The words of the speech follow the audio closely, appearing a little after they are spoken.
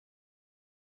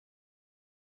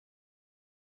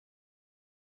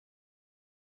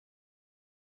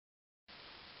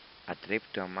trip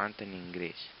to a mountain in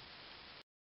Greece.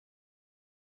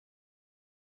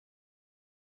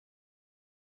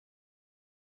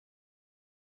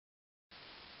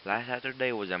 Last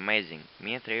Saturday was amazing.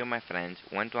 Me and three of my friends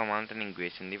went to a mountain in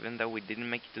Greece, and even though we didn't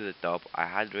make it to the top, I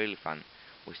had really fun.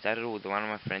 We started with one of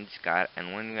my friend's car,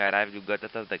 and when we arrived we got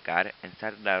out of the car and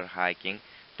started our hiking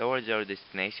towards our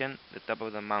destination, the top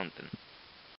of the mountain.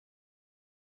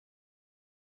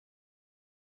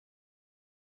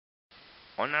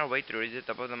 On our way to reach the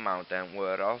top of the mountain, we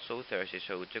were all so thirsty,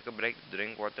 so we took a break to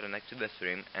drink water next to the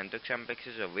stream and took some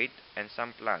pictures of it and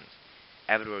some plants.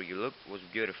 Everywhere you looked was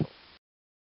beautiful.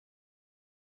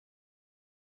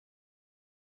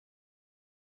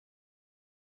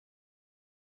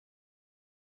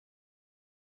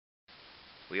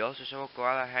 We also saw a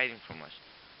koala hiding from us.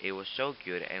 It was so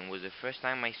cute and was the first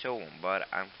time I saw one, but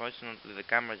unfortunately the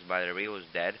camera's battery was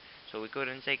dead, so we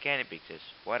couldn't take any pictures.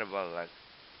 What about luck?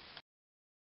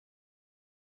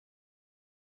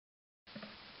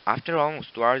 After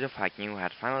almost 2 hours of hiking, we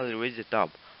had finally reached the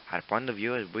top. Our point of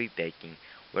view was breathtaking.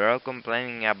 We were all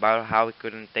complaining about how we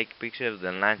couldn't take pictures of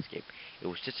the landscape. It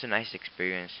was such a nice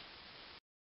experience.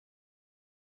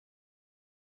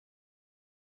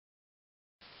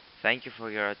 Thank you for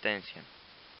your attention.